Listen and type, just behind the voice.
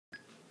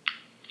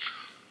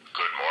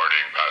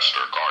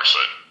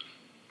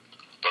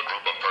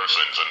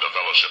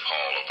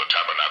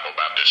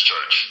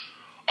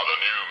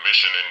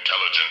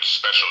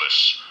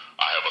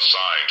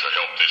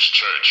this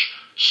church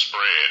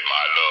spread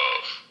my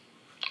love.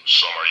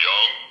 Some are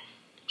young,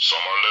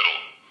 some are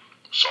little,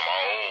 some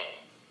are old,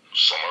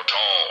 some are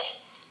tall,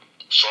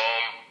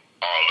 some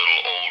are a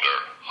little older,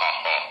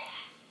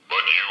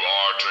 But you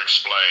are to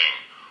explain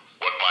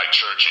what my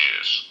church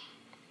is,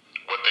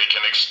 what they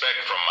can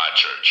expect from my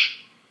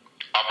church,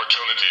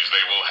 opportunities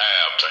they will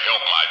have to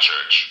help my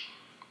church,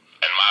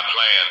 and my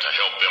plan to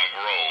help them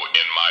grow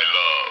in my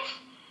love.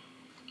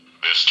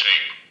 This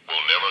tape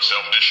will never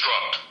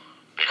self-destruct.